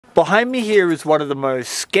Behind me here is one of the most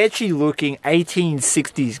sketchy looking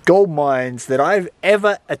 1860s gold mines that I've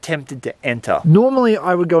ever attempted to enter. Normally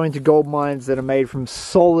I would go into gold mines that are made from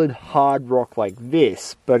solid hard rock like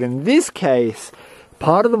this, but in this case,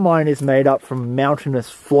 part of the mine is made up from mountainous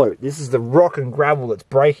float. This is the rock and gravel that's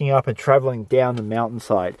breaking up and traveling down the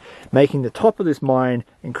mountainside, making the top of this mine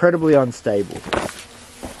incredibly unstable.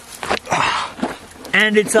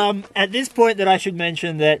 And it's at this point that I should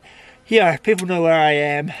mention that, yeah, people know where I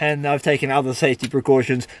am and I've taken other safety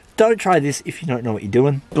precautions. Don't try this if you don't know what you're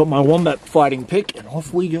doing. Got my wombat fighting pick and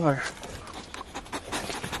off we go.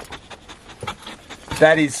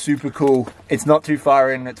 That is super cool. It's not too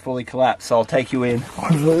far in, it's fully collapsed, so I'll take you in. Oh,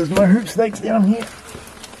 there's my hoop snakes down here.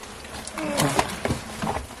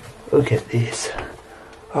 Look at this.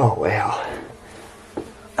 Oh wow.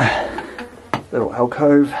 Little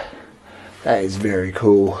alcove. That is very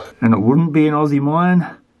cool. And it wouldn't be an Aussie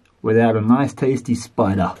mine without a nice tasty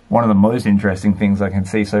spider. One of the most interesting things I can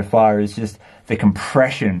see so far is just the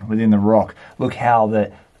compression within the rock. Look how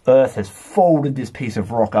the earth has folded this piece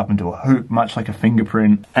of rock up into a hoop, much like a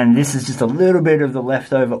fingerprint. And this is just a little bit of the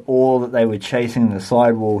leftover ore that they were chasing in the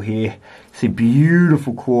sidewall here. See,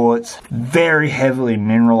 beautiful quartz, very heavily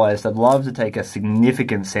mineralized. I'd love to take a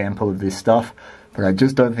significant sample of this stuff, but I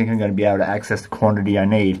just don't think I'm going to be able to access the quantity I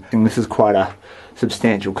need. And this is quite a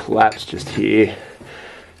substantial collapse just here.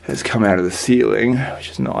 Has come out of the ceiling, which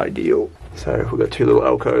is not ideal. So we've got two little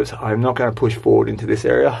alcoves. I'm not going to push forward into this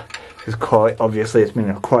area because quite obviously it's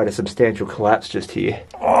been quite a substantial collapse just here.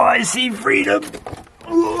 Oh, I see freedom.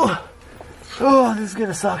 Oh, this is going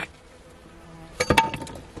to suck.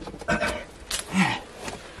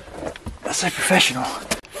 That's so professional.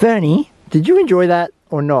 Fernie, did you enjoy that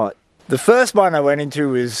or not? The first mine I went into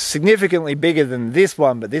was significantly bigger than this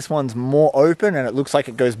one, but this one's more open and it looks like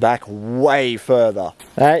it goes back way further.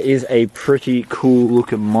 That is a pretty cool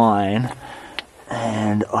looking mine,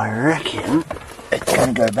 and I reckon it's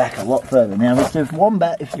going to go back a lot further. Now, Mr.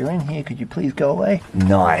 Wombat, if you're in here, could you please go away?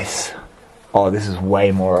 Nice. Oh, this is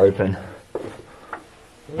way more open.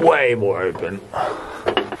 Way more open.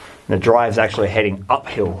 The drive's actually heading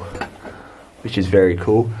uphill, which is very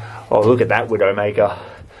cool. Oh, look at that Widowmaker.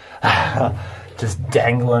 Just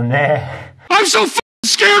dangling there. I'm so f***ing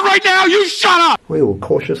scared right now, you shut up! We will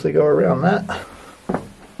cautiously go around that.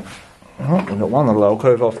 Oh, we've got one little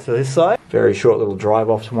alcove off to this side. Very short little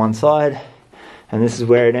drive off to one side. And this is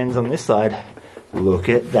where it ends on this side. Look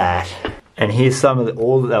at that. And here's some of the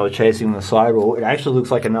ore that they were chasing on the sidewall. It actually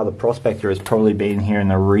looks like another prospector has probably been here in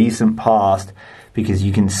the recent past, because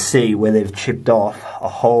you can see where they've chipped off a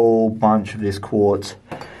whole bunch of this quartz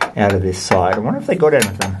out of this side. I wonder if they got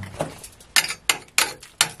anything.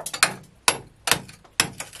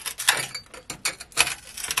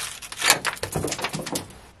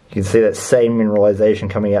 You can see that same mineralization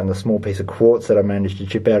coming out in the small piece of quartz that I managed to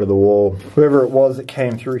chip out of the wall. Whoever it was that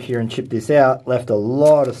came through here and chipped this out left a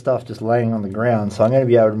lot of stuff just laying on the ground, so I'm going to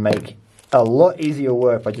be able to make a lot easier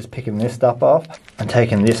work by just picking this stuff up and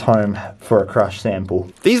taking this home for a crush sample.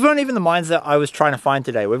 These weren't even the mines that I was trying to find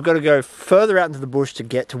today. We've got to go further out into the bush to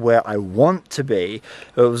get to where I want to be.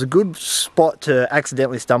 It was a good spot to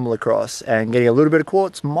accidentally stumble across, and getting a little bit of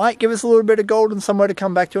quartz might give us a little bit of gold and somewhere to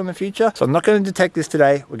come back to in the future. So I'm not going to detect this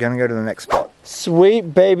today. We're going to go to the next spot.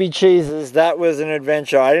 Sweet baby cheeses, that was an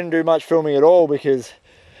adventure. I didn't do much filming at all because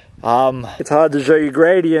it's hard to show you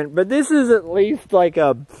gradient, but this is at least like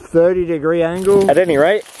a 30-degree angle. At any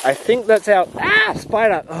rate, I think that's our... Ah!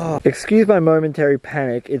 Spider! Oh. Excuse my momentary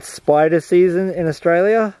panic. It's spider season in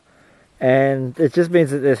Australia, and it just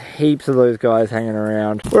means that there's heaps of those guys hanging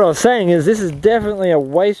around. What I was saying is this is definitely a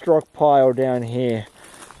waste rock pile down here,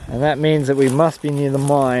 and that means that we must be near the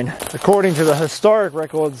mine. According to the historic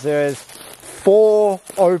records, there's 4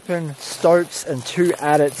 open stopes and 2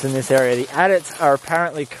 adits in this area. The adits are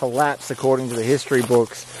apparently collapsed according to the history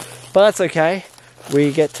books, but that's okay.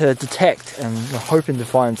 We get to detect, and we're hoping to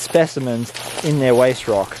find specimens in their waste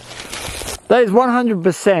rock. That is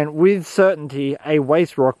 100% with certainty a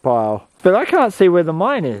waste rock pile, but I can't see where the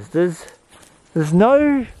mine is. There's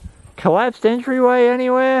no collapsed entryway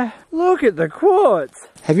anywhere. Look at the quartz.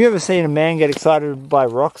 Have you ever seen a man get excited by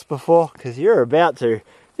rocks before? Because you're about to.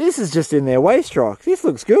 This is just in their waste rock. This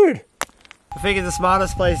looks good. I figured the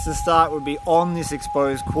smartest place to start would be on this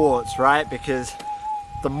exposed quartz, right? Because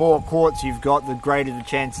the more quartz you've got, the greater the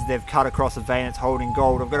chances they've cut across a vein that's holding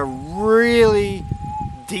gold. I've got a really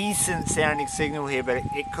decent sounding signal here, but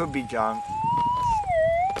it could be junk.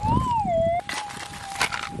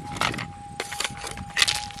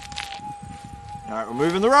 Alright, we're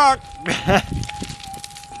moving the rock.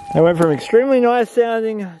 I went from extremely nice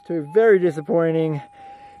sounding to very disappointing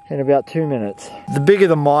in about 2 minutes. The bigger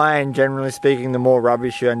the mine, generally speaking, the more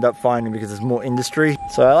rubbish you end up finding because there's more industry.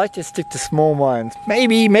 So I like to stick to small mines.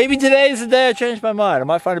 Maybe today's the day I change my mind. I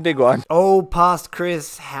might find a big one. Oh, past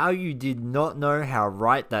Chris, how you did not know how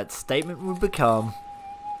right that statement would become.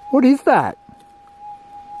 What is that?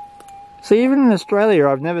 See, even in Australia,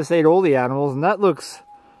 I've never seen all the animals, and that looks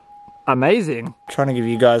amazing. Trying to give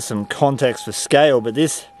you guys some context for scale, but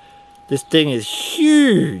this thing is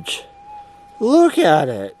huge. Look at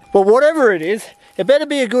it. But whatever it is, it better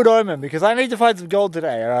be a good omen because I need to find some gold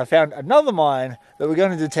today, and I found another mine that we're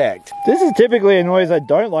going to detect. This is typically a noise I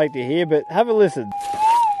don't like to hear, but have a listen.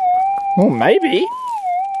 Well, maybe.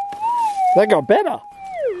 That got better.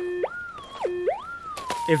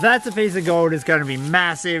 If that's a piece of gold, it's going to be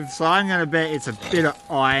massive, so I'm going to bet it's a bit of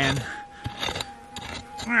iron.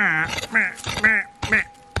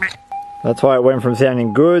 That's why it went from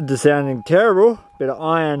sounding good to sounding terrible. Bit of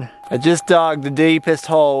iron. I just dug the deepest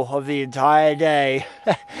hole of the entire day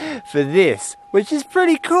for this, which is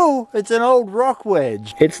pretty cool. It's an old rock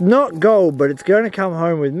wedge. It's not gold, but it's going to come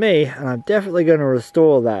home with me, and I'm definitely going to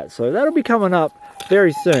restore that. So that'll be coming up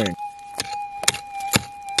very soon.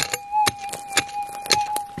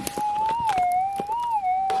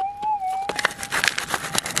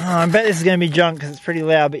 Oh, I bet this is going to be junk because it's pretty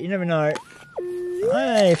loud, but you never know.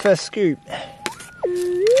 Hey, first scoop.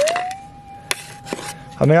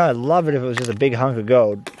 I mean, I'd love it if it was just a big hunk of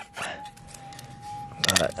gold.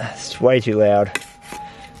 But it's way too loud.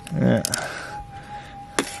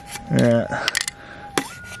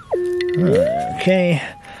 Okay.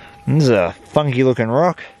 This is a funky looking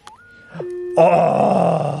rock.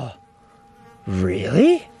 Oh!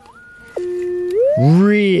 Really?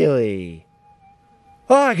 Really?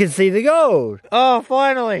 Oh, I can see the gold. Oh,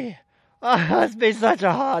 finally. Oh, it's been such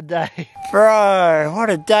a hard day. Bro,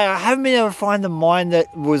 what a day. I haven't been able to find the mine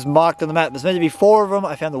that was marked on the map. There's meant to be 4 of them.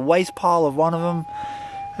 I found the waste pile of one of them.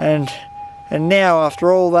 And now,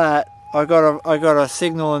 after all that, I got a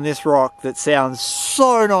signal in this rock that sounds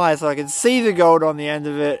so nice. I can see the gold on the end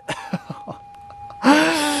of it.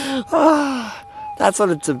 That's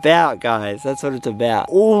what it's about, guys. That's what it's about.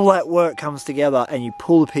 All that work comes together and you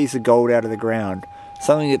pull a piece of gold out of the ground.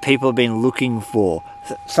 Something that people have been looking for.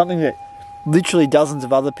 Something that literally dozens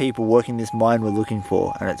of other people working this mine were looking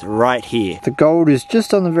for, and it's right here. The gold is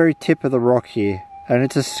just on the very tip of the rock here, and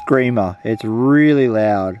it's a screamer. It's really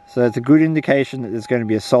loud, so it's a good indication that there's going to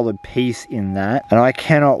be a solid piece in that, and I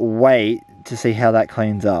cannot wait to see how that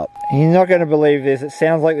cleans up. You're not going to believe this. It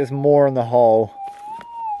sounds like there's more in the hole.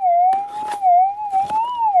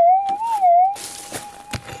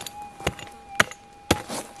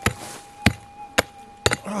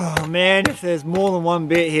 Oh man, if there's more than one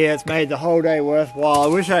bit here, it's made the whole day worthwhile. I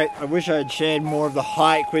wish I had shared more of the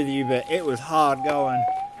hike with you, but it was hard going.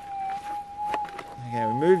 Okay,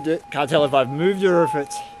 we moved it. Can't tell if I've moved it or if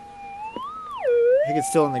it's... I think it's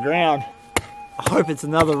still on the ground. I hope it's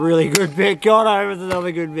another really good bit. God, I hope it's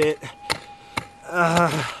another good bit.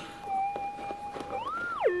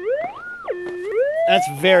 That's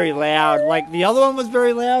very loud. Like, the other one was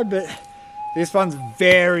very loud, but this one's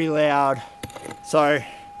very loud. So,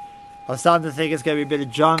 I was starting to think it's going to be a bit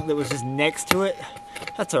of junk that was just next to it.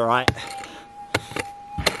 That's alright.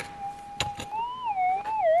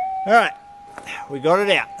 Alright, we got it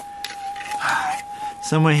out.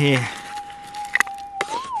 Somewhere here.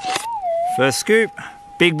 First scoop,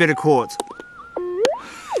 big bit of quartz.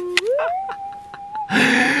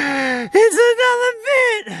 It's another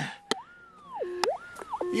bit!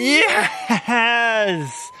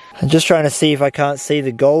 Yes! I'm just trying to see if I can't see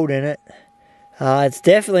the gold in it. It's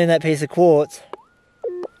definitely in that piece of quartz.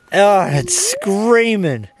 Oh, it's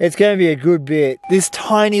screaming. It's going to be a good bit. This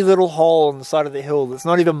tiny little hole on the side of the hill that's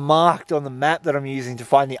not even marked on the map that I'm using to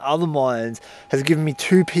find the other mines has given me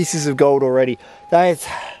 2 pieces of gold already. That's...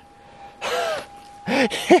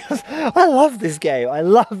 I love this game. I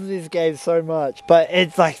love this game so much. But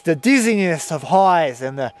it's like the dizziness of highs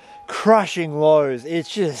and the crushing lows. It's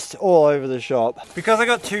just all over the shop. Because I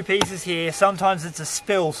got 2 pieces here, sometimes it's a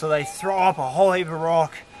spill, so they throw up a whole heap of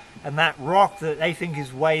rock, and that rock that they think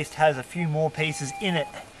is waste has a few more pieces in it.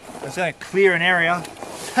 It's going to clear an area.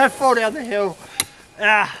 I fall down the hill.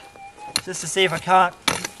 Just to see if I can't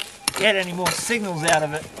get any more signals out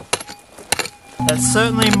of it. That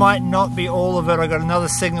certainly might not be all of it. I got another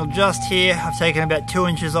signal just here. I've taken about 2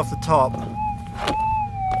 inches off the top.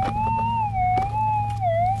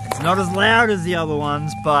 It's not as loud as the other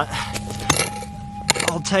ones, but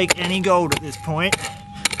I'll take any gold at this point.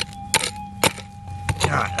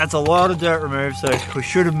 Alright, that's a lot of dirt removed, so we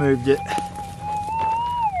should have moved it.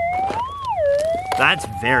 That's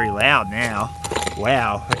very loud now.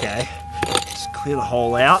 Wow, okay. Just clear the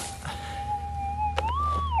hole out.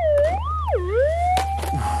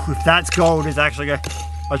 If that's gold, it's actually going to...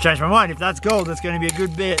 I changed my mind. If that's gold, that's going to be a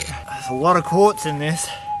good bit. There's a lot of quartz in this.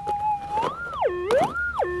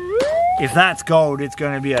 If that's gold, it's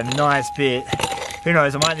going to be a nice bit. Who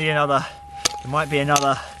knows, it might be another... It might be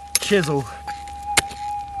another chisel.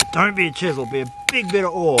 Don't be a chisel, be a big bit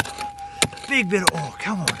of ore. Big bit of ore,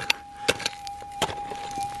 come on.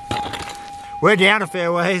 We're down a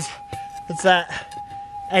fair ways. What's that?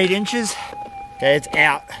 8 inches? Okay, it's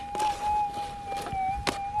out.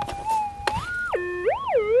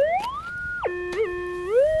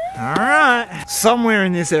 Alright, somewhere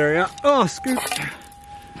in this area. Oh, scoop.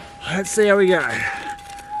 Let's see how we go.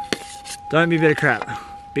 Don't be a bit of crap.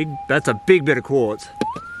 That's a big bit of quartz.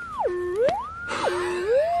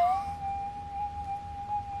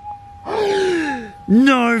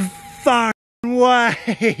 No fucking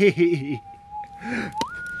way!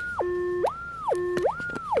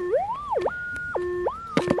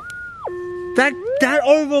 That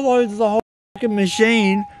overloads the whole fucking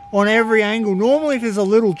machine on every angle. Normally if there's a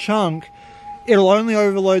little chunk, it'll only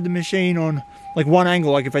overload the machine on like one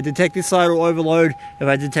angle. Like if I detect this side, it'll overload. If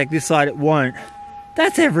I detect this side, it won't.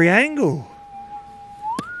 That's every angle.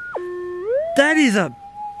 That is a...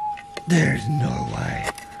 There's no way.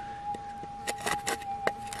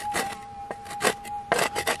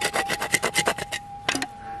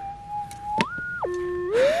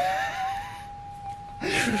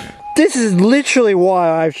 This is literally why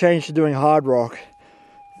I've changed to doing hard rock.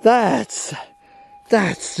 That's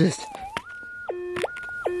just...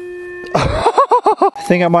 I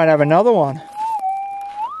think I might have another one.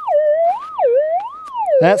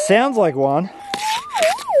 That sounds like one.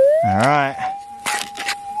 Alright.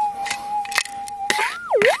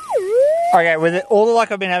 Okay, with all the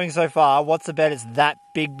luck I've been having so far, what's the bet it's that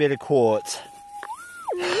big bit of quartz?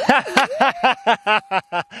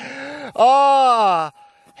 Oh,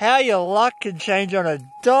 how your luck can change on a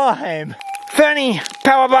dime. Fernie,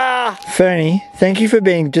 power bar! Fernie, thank you for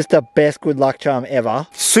being just the best good luck charm ever.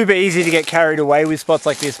 Super easy to get carried away with spots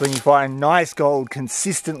like this when you find nice gold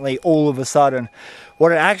consistently all of a sudden.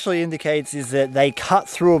 What it actually indicates is that they cut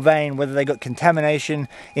through a vein, whether they got contamination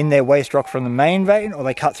in their waste rock from the main vein, or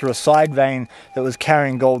they cut through a side vein that was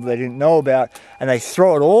carrying gold that they didn't know about, and they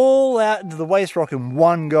throw it all out into the waste rock in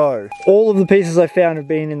one go. All of the pieces I found have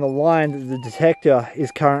been in the line that the detector is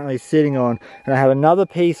currently sitting on, and I have another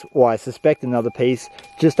piece, well I suspect another piece,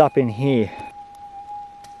 just up in here.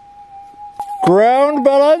 Ground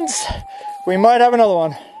balance, we might have another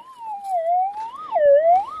one.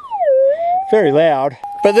 Very loud.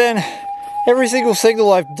 But then, every single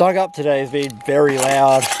signal I've dug up today has been very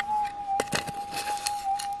loud.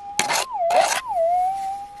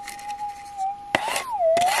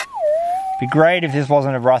 Be great if this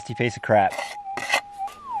wasn't a rusty piece of crap.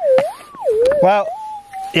 Well,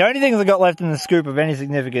 the only things I got left in the scoop of any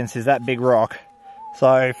significance is that big rock.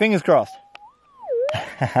 So, fingers crossed.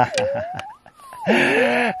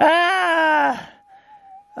 Ah!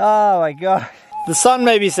 Oh my god. The sun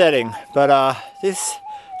may be setting, but this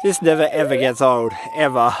never ever gets old,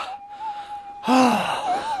 ever.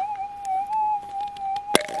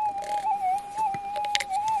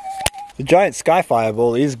 The giant sky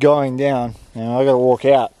fireball is going down. Now I gotta walk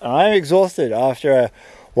out. I'm exhausted after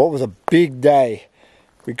what was a big day.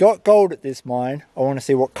 We got gold at this mine. I want to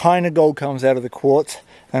see what kind of gold comes out of the quartz.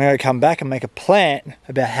 I'm going to come back and make a plan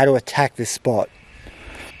about how to attack this spot.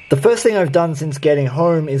 The first thing I've done since getting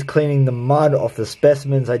home is cleaning the mud off the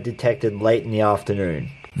specimens I detected late in the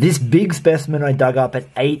afternoon. This big specimen I dug up at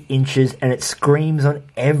 8 inches and it screams on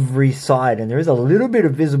every side, and there is a little bit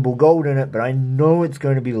of visible gold in it, but I know it's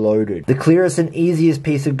going to be loaded. The clearest and easiest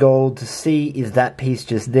piece of gold to see is that piece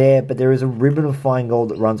just there, but there is a ribbon of fine gold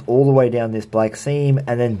that runs all the way down this black seam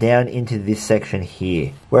and then down into this section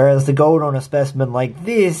here. Whereas the gold on a specimen like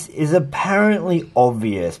this is apparently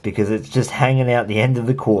obvious because it's just hanging out the end of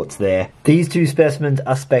the quartz there. These two specimens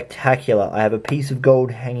are spectacular. I have a piece of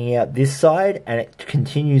gold hanging out this side and it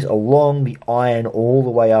continues along the iron all the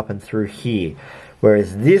way up and through here,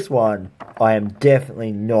 whereas this one I am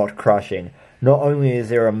definitely not crushing. Not only is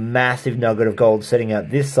there a massive nugget of gold sitting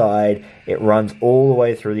out this side, it runs all the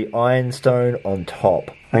way through the ironstone on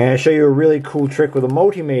top. I'm going to show you a really cool trick with a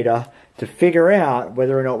multimeter to figure out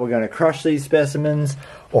whether or not we're going to crush these specimens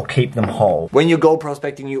or keep them whole. When you're gold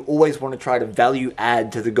prospecting, you always want to try to value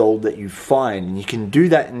add to the gold that you find, and you can do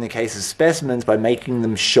that in the case of specimens by making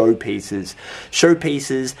them showpieces.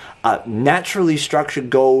 Showpieces are naturally structured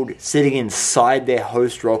gold sitting inside their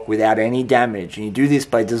host rock without any damage, and you do this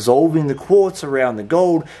by dissolving the quartz around the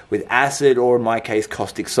gold with acid, or in my case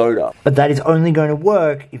caustic soda. But that is only going to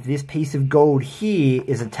work if this piece of gold here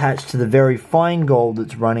is attached to the very fine gold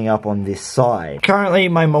that's running up on this side. Currently,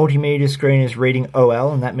 my multimeter screen is reading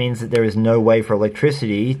OL, and that means that there is no way for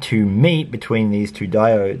electricity to meet between these two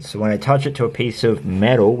diodes. So when I touch it to a piece of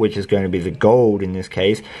metal, which is going to be the gold in this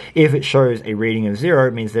case, if it shows a reading of 0,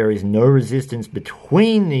 it means there is no resistance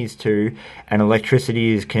between these two, and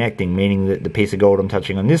electricity is connecting, meaning that the piece of gold I'm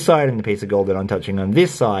touching on this side and the piece of gold that I'm touching on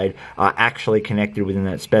this side are actually connected within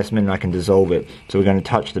that specimen, and I can dissolve it. So we're going to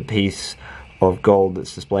touch the piece of gold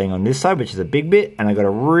that's displaying on this side, which is a big bit, and I got a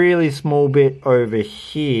really small bit over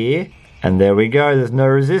here, and there we go. There's no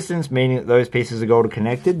resistance, meaning that those pieces of gold are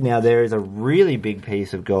connected. Now there is a really big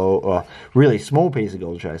piece of gold, or really small piece of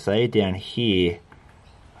gold, should I say, down here.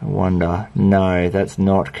 I wonder. No, that's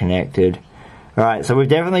not connected. Alright, so we've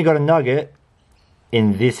definitely got a nugget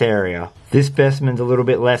in this area. This specimen's a little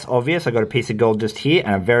bit less obvious. I got a piece of gold just here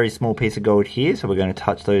and a very small piece of gold here, so we're going to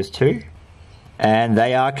touch those two. And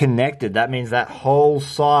they are connected. That means that whole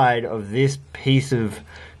side of this piece of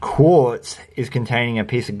quartz is containing a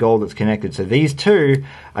piece of gold that's connected. So these two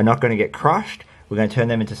are not going to get crushed. We're going to turn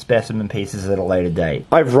them into specimen pieces at a later date.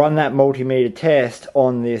 I've run that multimeter test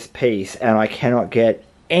on this piece, and I cannot get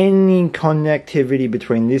any connectivity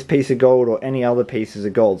between this piece of gold or any other pieces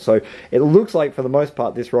of gold. So it looks like, for the most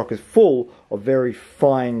part, this rock is full of very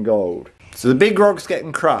fine gold. So the big rock's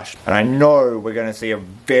getting crushed, and I know we're going to see a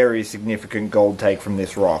very significant gold take from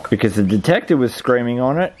this rock, because the detector was screaming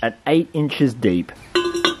on it at 8 inches deep.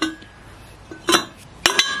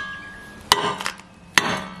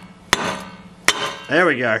 There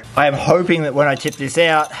we go. I am hoping that when I tip this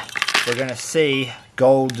out, we're going to see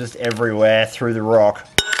gold just everywhere through the rock.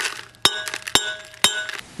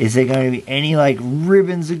 Is there going to be any like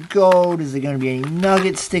ribbons of gold? Is there going to be any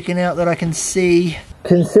nuggets sticking out that I can see?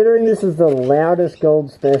 Considering this is the loudest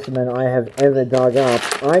gold specimen I have ever dug up,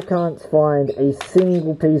 I can't find a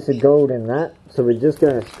single piece of gold in that, so we're just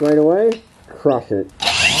going to straight away crush it.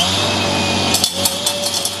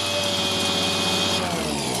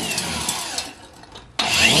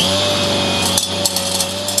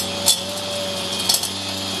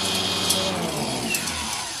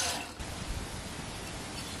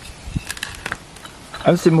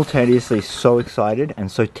 I'm simultaneously so excited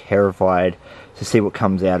and so terrified to see what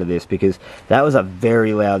comes out of this, because that was a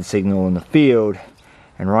very loud signal in the field,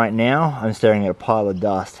 and right now I'm staring at a pile of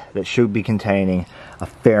dust that should be containing a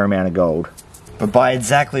fair amount of gold. But by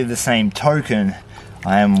exactly the same token,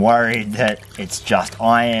 I am worried that it's just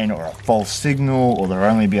iron or a false signal, or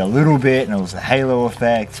there'll only be a little bit and it was a halo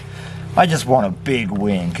effect. I just want a big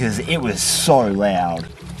win because it was so loud.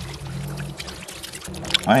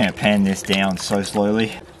 I'm going to pan this down so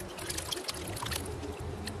slowly.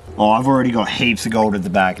 Oh, I've already got heaps of gold at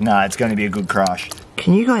the back. Nah, it's going to be a good crush.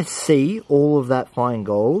 Can you guys see all of that fine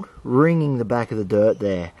gold ringing the back of the dirt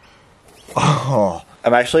there? Oh,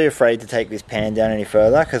 I'm actually afraid to take this pan down any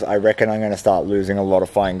further because I reckon I'm going to start losing a lot of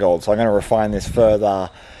fine gold. So I'm going to refine this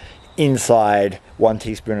further inside 1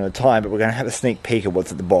 teaspoon at a time, but we're going to have a sneak peek at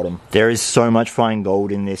what's at the bottom. There is so much fine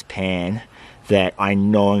gold in this pan that I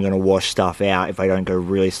know I'm going to wash stuff out if I don't go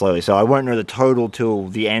really slowly. So I won't know the total till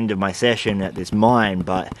the end of my session at this mine,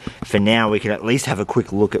 but for now we can at least have a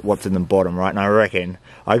quick look at what's in the bottom, right? And I reckon,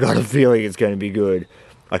 I got a feeling it's going to be good.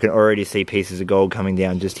 I can already see pieces of gold coming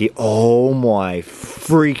down just here. Oh my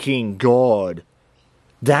freaking god.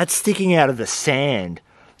 That's sticking out of the sand.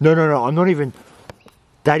 No, I'm not even...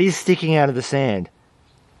 That is sticking out of the sand.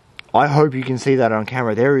 I hope you can see that on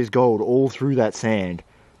camera. There is gold all through that sand.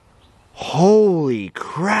 Holy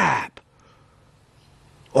crap!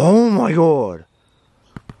 Oh my god!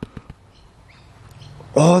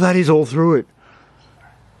 Oh, that is all through it.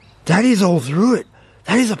 That is all through it.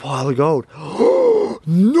 That is a pile of gold. Oh,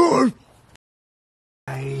 no!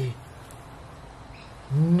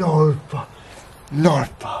 No, no,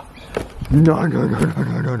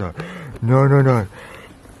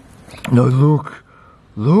 no,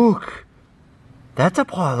 look. That's a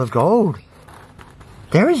pile of gold.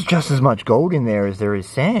 There is just as much gold in there as there is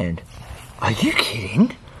sand. Are you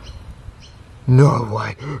kidding? No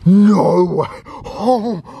way.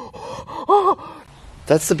 Oh.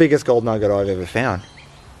 That's the biggest gold nugget I've ever found.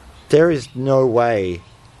 There is no way.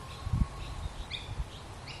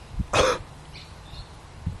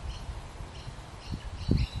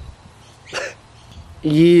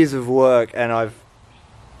 Years of work, and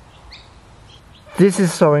this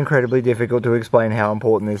is so incredibly difficult to explain how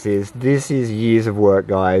important this is. This is years of work,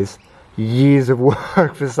 guys. Years of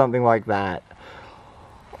work for something like that.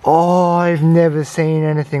 Oh, I've never seen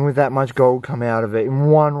anything with that much gold come out of it in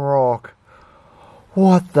one rock.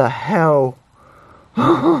 What the hell?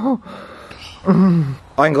 I'm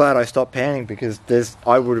glad I stopped panning, because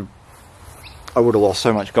I would have I would have lost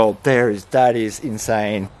so much gold. That is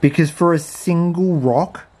insane. Because for a single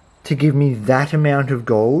rock to give me that amount of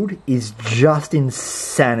gold is just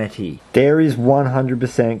insanity. There is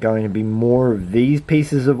 100% going to be more of these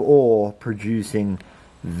pieces of ore producing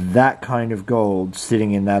that kind of gold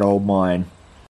sitting in that old mine.